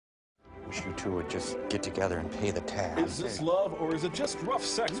Wish you two would just get together and pay the tab. Is this love, or is it just rough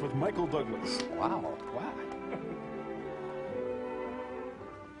sex with Michael Douglas? Wow. Wow.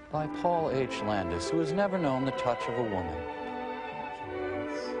 By Paul H. Landis, who has never known the touch of a woman.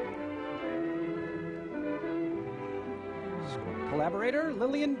 Collaborator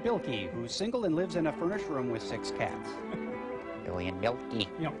Lillian Bilkey, who's single and lives in a furnished room with 6 cats. Lillian Milky.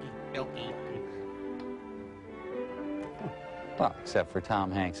 Bilkey. Well, except for Tom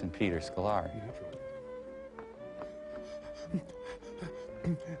Hanks and Peter Scolari.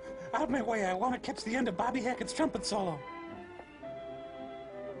 Out of my way, I want to catch the end of Bobby Hackett's trumpet solo.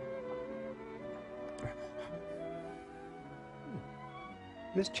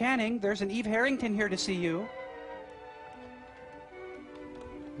 Miss Channing, there's an Eve Harrington here to see you.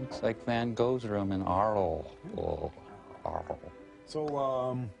 Looks like Van Gogh's room in Arles. Oh, Arles.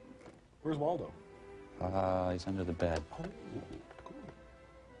 So, where's Waldo? He's under the bed. Oh,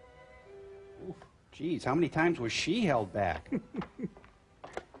 cool. Geez, how many times was she held back?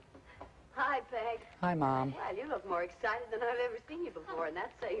 Hi, Peg. Hi, Mom. Well, you look more excited than I've ever seen you before, and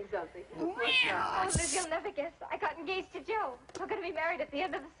that's saying something. Oh, Liz, you'll never guess. I got engaged to Joe. We're going to be married at the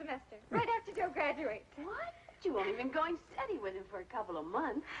end of the semester, right after Joe graduates. What? You only been going steady with him for a couple of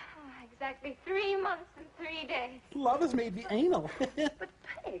months. Oh, exactly 3 months and 3 days. Love has made me anal. But,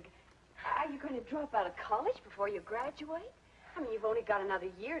 Peg, are you going to drop out of college before you graduate? I mean, you've only got another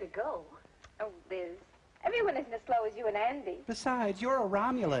year to go. Oh, Liz, everyone isn't as slow as you and Andy. Besides, you're a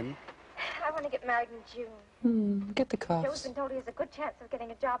Romulan. I want to get married in June. Get the Joe's cuffs. been told he has a good chance of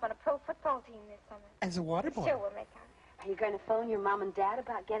getting a job on a pro football team this summer. As a water boy. Sure, we'll make out. Are you going to phone your mom and dad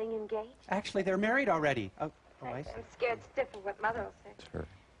about getting engaged? Actually, they're married already. I I'm see. scared stiff of what Mother will say. Sure.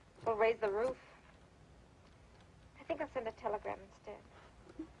 We'll raise the roof. I think I'll send a telegram instead.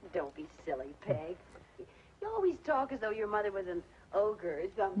 Don't be silly, Peg. You always talk as though your mother was an ogre or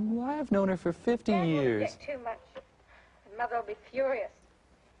something. Well, I've known her for 50 Dad years. won't get too much. And Mother will be furious.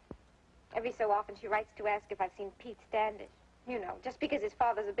 Every so often she writes to ask if I've seen Pete Standish. You know, just because his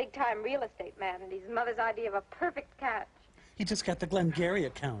father's a big-time real estate man and his mother's idea of a perfect catch. He just got the Glengarry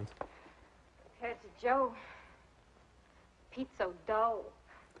account. Compared to Joe, Pete's so dull.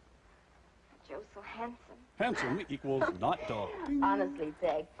 Joe's so handsome. Handsome equals not dull. Honestly,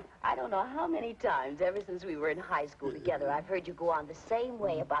 Peg, I don't know how many times ever since we were in high school together I've heard you go on the same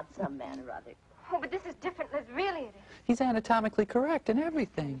way about some man or other. Oh, but this is different, Liz. Really it is. He's anatomically correct and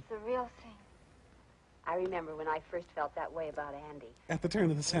everything. It's the real thing. I remember when I first felt that way about Andy. At the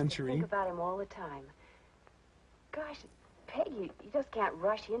turn of the I century. think about him all the time. Gosh, Peg, you just can't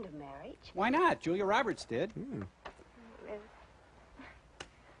rush into marriage. Why not? Julia Roberts did. Liz.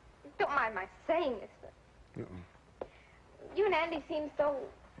 Don't mind my saying this, but you and Andy seem so...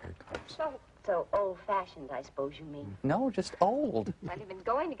 Here it comes. So old-fashioned, I suppose you mean. No, just old. Well, you've been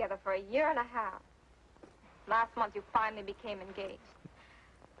going together for 1.5 years. Last month you finally became engaged.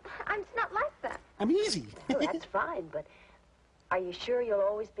 I'm not like that. I'm easy. Well, that's fine, but are you sure you'll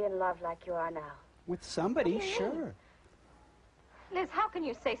always be in love like you are now? With somebody, What do you sure. mean? Liz, how can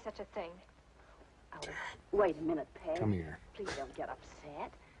you say such a thing? Oh, wait a minute, Peg. Come here. Please don't get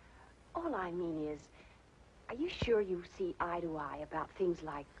upset. All I mean is, are you sure you see eye to eye about things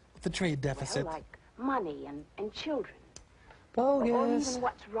like, The trade deficit. well, like money and children? Oh, Or yes. even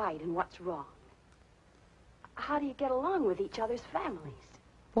what's right and what's wrong? How do you get along with each other's families?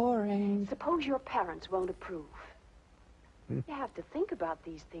 Boring. Suppose your parents won't approve. You have to think about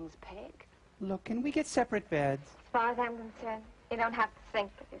these things, Peg. Look, can we get separate beds? As far as I'm concerned, you don't have to think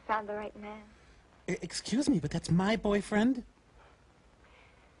that you found the right man. Excuse me, but that's my boyfriend?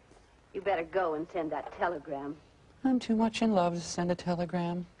 You better go and send that telegram. I'm too much in love to send a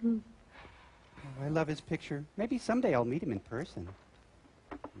telegram. Oh, I love his picture. Maybe someday I'll meet him in person.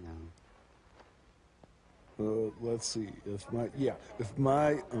 No. Let's see. If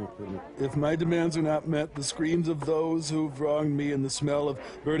my demands are not met, the screams of those who've wronged me and the smell of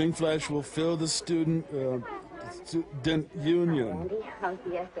burning flesh will fill the student union. Andy, how's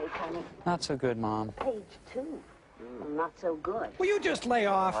the essay coming? Not so good, Mom. Page 2. Not so good. Will you just lay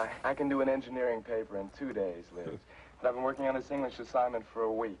off? I can do an engineering paper in 2 days, Liz. But I've been working on this English assignment for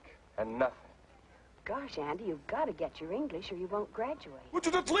a week, and nothing. Gosh, Andy, you've got to get your English or you won't graduate. Would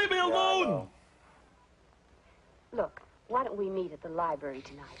you just leave me Yeah, I alone? know. Look, why don't we meet at the library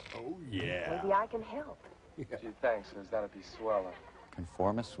tonight? Oh, yeah. Maybe I can help. Gee, thanks, Liz. That'd be swell.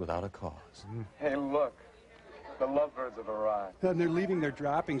 Conformist without a cause. Hey, look. The lovebirds have arrived. And they're leaving their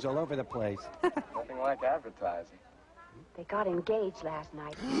droppings all over the place. Nothing like advertising. They got engaged last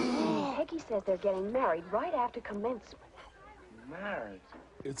night. Peggy says they're getting married right after commencement. Married?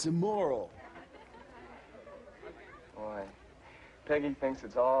 It's immoral. Boy, Peggy thinks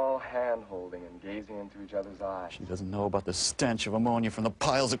it's all hand-holding and gazing into each other's eyes. She doesn't know about the stench of ammonia from the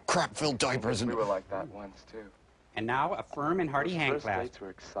piles of crap-filled diapers and... We were like that once, too. And now a firm and hearty hand Those first clasp. dates were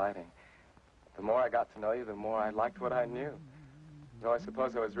exciting. The more I got to know you, the more I liked what I knew. Though I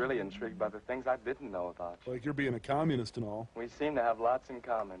suppose I was really intrigued by the things I didn't know about you. Like you're being a communist and all. We seemed to have lots in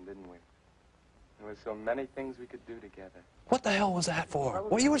common, didn't we? There were so many things we could do together. What the hell was that for?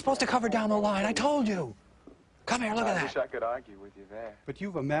 Well, you were supposed to cover down the line. I told you. Come here, look at I wish that. I could argue with you there. But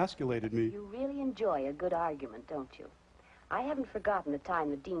you've emasculated me. You really enjoy a good argument, don't you? I haven't forgotten the time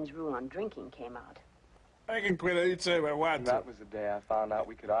the Dean's rule on drinking came out. I can quit anytime I want And to. that was the day I found out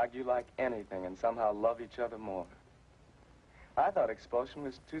we could argue like anything and somehow love each other more. I thought expulsion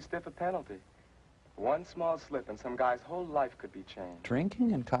was too stiff a penalty. One small slip and some guy's whole life could be changed.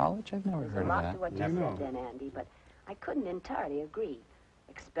 Drinking in college? I've never There's heard a of lot that. to what you said then, Andy, but I couldn't entirely agree.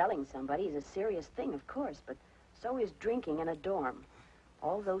 Expelling somebody is a serious thing, of course, but so is drinking in a dorm.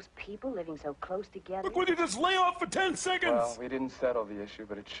 All those people living so close together. Look, would you just lay off for 10 seconds? Well, we didn't settle the issue,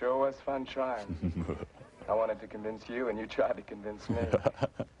 but it sure was fun trying. I wanted to convince you, and you tried to convince me.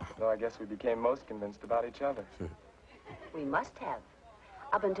 Though I guess we became most convinced about each other. We must have.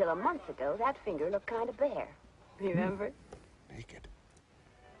 Up until a month ago, that finger looked kind of bare. Remember? Naked.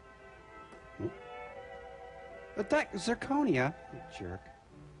 But that zirconia, you jerk.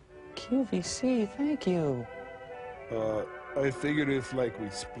 QVC, thank you. I figured if, like, we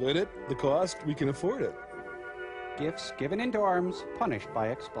split it, the cost, we can afford it. Gifts given in dorms, punished by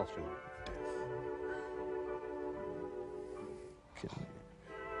expulsion.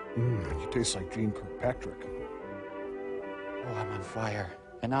 You taste like Gene Kirkpatrick. Oh, I'm on fire.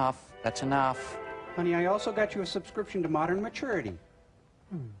 Enough. That's enough. Honey, I also got you a subscription to Modern Maturity.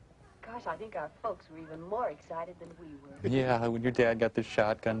 Gosh, I think our folks were even more excited than we were. Yeah, when your dad got the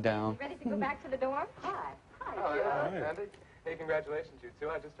shotgun down. Ready to go back to the dorm? Hi. Hi, Oh, Joe. yeah, Andy. Hey, congratulations, you two.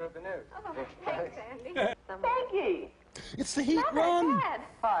 I just heard the news. Oh, thanks, Andy. Peggy! It's the heat, Mother, Ron. Dad,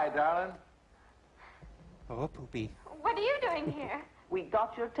 Hi, darling. Oh, Poopy. what are you doing here? We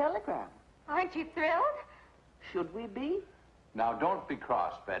got your telegram. Aren't you thrilled? Should we be? Now, don't be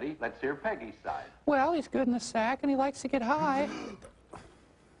cross, Betty. Let's hear Peggy's side. Well, he's good in the sack and he likes to get high.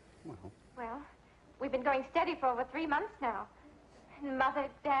 Well, we've been going steady for over 3 months now. And Mother,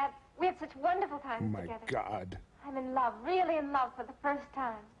 Dad, we had such wonderful Oh, times my together. God. I'm in love, really in love for the first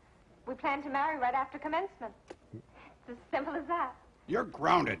time. We plan to marry right after commencement. It's as simple as that. You're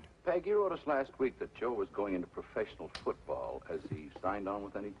grounded. Peg, you wrote us last week that Joe was going into professional football. Has he signed on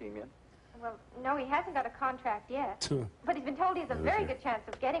with any team yet? Well, no, he hasn't got a contract yet. But he's been told he has a very good chance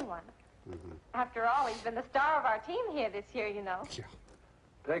of getting one. After all, he's been the star of our team here this year, you know. Yeah.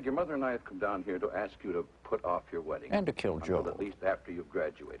 Peg, your mother and I have come down here to ask you to put off your wedding. And to kill until Joe. at least after you've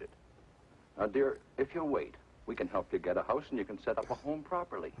graduated. Now, dear, if you'll wait, we can help you get a house and you can set up a home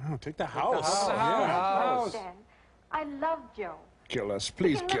properly. Oh, take the house. house. Dan, I love Joe. Kill us. We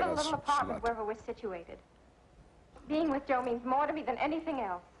Please can kill live in a us. little apartment slut. wherever we're situated. Being with Joe means more to me than anything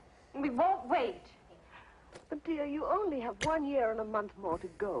else. And we won't wait. But, dear, you only have 1 year and a month more to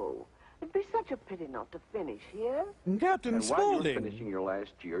go. It'd be such a pity not to finish here. Captain And while you're Spaulding. finishing your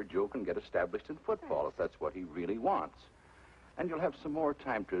last year, Joe can get established in football if that's what he really wants. And you'll have some more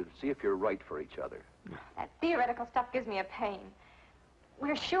time to see if you're right for each other. That theoretical stuff gives me a pain.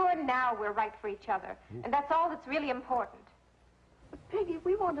 We're sure now we're right for each other. And that's all that's really important. But, Peggy,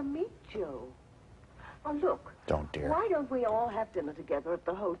 we want to meet Joe. Now, look. Don't dare. Why don't we all have dinner together at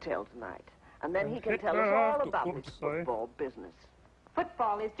the hotel tonight? And then he can tell us all about this football business.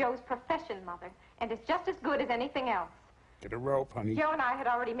 Football is Joe's profession, Mother. And it's just as good as anything else. Get a rope, honey. Joe and I had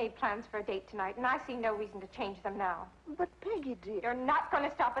already made plans for a date tonight, and I see no reason to change them now. But, Peggy, dear... You're not going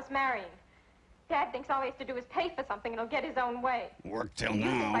to stop us marrying. Dad thinks all he has to do is pay for something and he'll get his own way. Work till You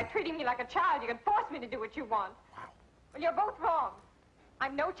think by now. treating me like a child, you can force me to do what you want. Wow. Well, you're both wrong.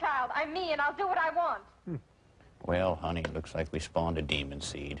 I'm no child. I'm me, and I'll do what I want. Well, honey, looks like we spawned a demon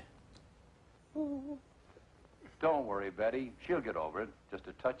seed. Don't worry, Betty. She'll get over it. Just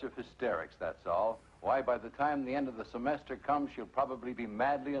a touch of hysterics, that's all. Why, by the time the end of the semester comes, she'll probably be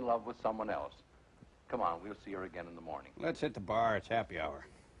madly in love with someone else. Come on, we'll see her again in the morning. Let's hit the bar. It's happy hour.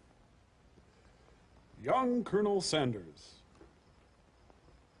 Young Colonel Sanders.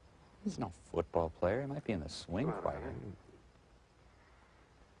 He's no football player. He might be in the swing choir.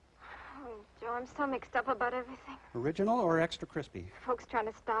 Oh, Joe, I'm so mixed up about everything. Original or extra crispy? Folks trying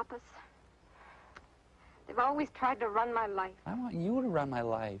to stop us. They've always tried to run my life. I want you to run my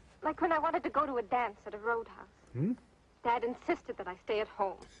life. Like when I wanted to go to a dance at a roadhouse. Dad insisted that I stay at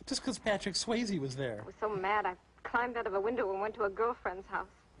home. Just because Patrick Swayze was there. I was so mad I climbed out of a window and went to a girlfriend's house.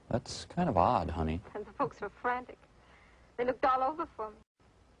 That's kind of odd, honey. And the folks were frantic. They looked all over for me.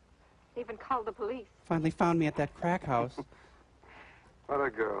 They even called the police. Finally found me at that crack house. What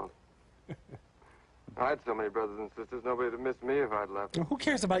a girl. I had so many brothers and sisters, nobody would have missed me if I'd left. Who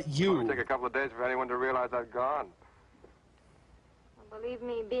cares about It you? would take a couple of days for anyone to realize I'd gone. Well, believe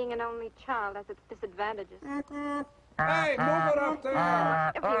me, being an only child has its disadvantages. Hey, move it up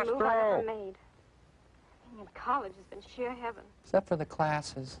there! Every move I ever made. Being in college has been sheer heaven. Except for the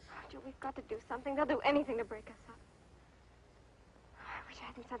classes. Joe, we've got to do something. They'll do anything to break us up. I wish I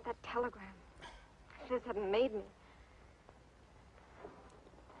hadn't sent that telegram. Liz hadn't made me.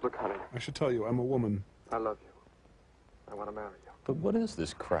 Look, honey, I should tell you, I'm a woman. I love you. I want to marry you. But what is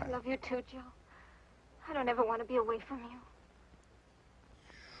this crap? I love you too, Joe. I don't ever want to be away from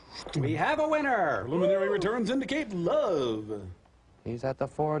you. We have a winner! Preliminary returns indicate love. He's at the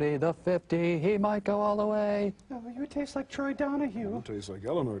 40, the 50. He might go all the way. Oh, you taste like Troy Donahue. It tastes like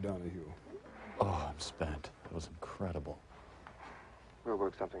Eleanor Donahue. Oh, I'm spent. It was incredible. We'll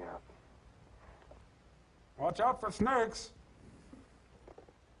work something out. Watch out for snakes.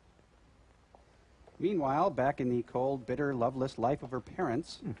 Meanwhile, back in the cold, bitter, loveless life of her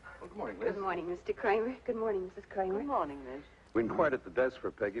parents. Well, good morning, Liz. Good morning, Mr. Kramer. Good morning, Mrs. Kramer. Good morning, Liz. We inquired at the desk for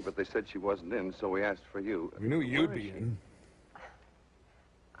Peggy, but they said she wasn't in, so we asked for you. We knew you'd Where be is she? in.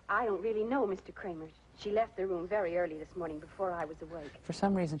 I don't really know, Mr. Kramer. She left the room very early this morning before I was awake. For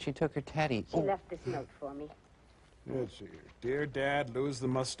some reason, she took her teddy. She left this note for me. Let's see here. Dear Dad, lose the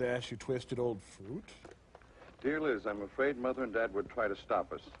mustache, you twisted old fruit. Dear Liz, I'm afraid Mother and Dad would try to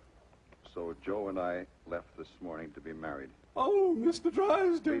stop us. So Joe and I left this morning to be married. Oh, Mr.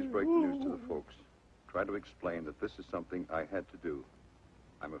 Drysdale. Please break the news to the folks. Try to explain that this is something I had to do.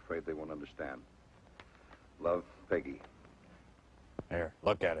 I'm afraid they won't understand. Love, Peggy. Here,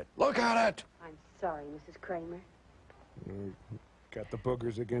 look at it. Look at it! I'm sorry, Mrs. Kramer. Got the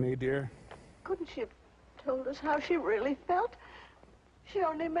boogers again, eh, dear? Couldn't she have told us how she really felt? She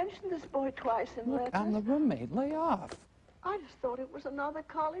only mentioned this boy twice in Look, letters. I'm the roommate. Lay off. I just thought it was another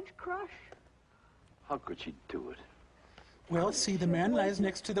college crush. How could she do it? Well, see, the man lies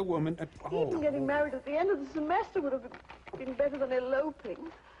next to the woman. Even getting married at the end of the semester would have been better than eloping.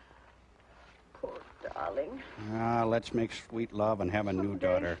 Poor darling. Ah, let's make sweet love and have a new Someday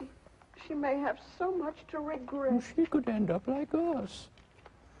daughter. She may have so much to regret. She could end up like us.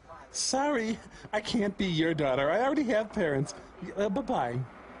 Sorry, I can't be your daughter. I already have parents. Bye-bye.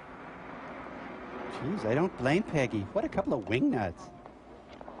 Jeez, I don't blame Peggy. What a couple of wingnuts.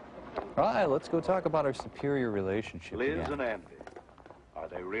 All right, let's go talk about our superior relationship Liz again. and Andy, are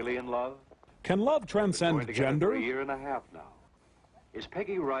they really in love? Can love Going transcend together gender? for a year and a half now. Is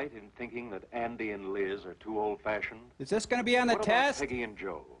Peggy right in thinking that Andy and Liz are too old-fashioned? Is this going to be on the What test? about Peggy and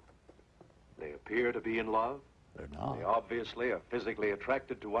Joe? They appear to be in love. They're not. They obviously are physically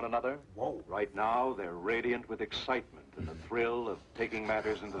attracted to one another. Whoa. Right now, they're radiant with excitement and the thrill of taking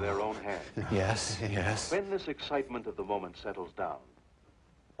matters into their own hands. Yes, yes. When this excitement of the moment settles down,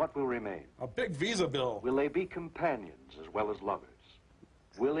 what will remain? A big visa bill. Will they be companions as well as lovers?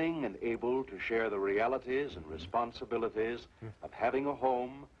 Willing and able to share the realities and responsibilities of having a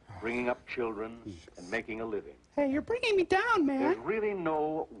home, bringing up children, and making a living. Hey, you're bringing me down, man. There's really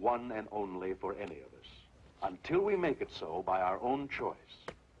no one and only for any of us, until we make it so by our own choice.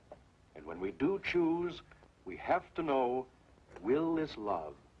 And when we do choose, we have to know, will this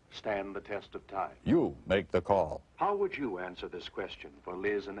love stand the test of time? You make the call. How would you answer this question for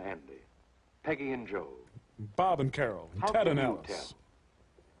Liz and Andy, Peggy and Joe? Bob and Carol, and How Ted can and you Alice. tell?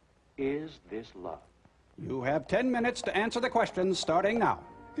 Is this love? You have 10 minutes to answer the questions starting now.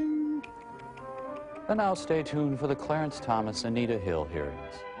 And now stay tuned for the Clarence Thomas Anita Hill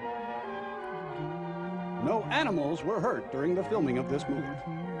hearings. No animals were hurt during the filming of this movie.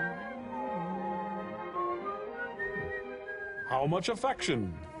 How much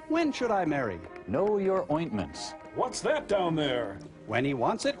affection? When should I marry? Know your ointments. What's that down there? When he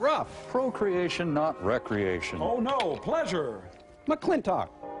wants it rough. Procreation, not recreation. Oh no, pleasure. McClintock.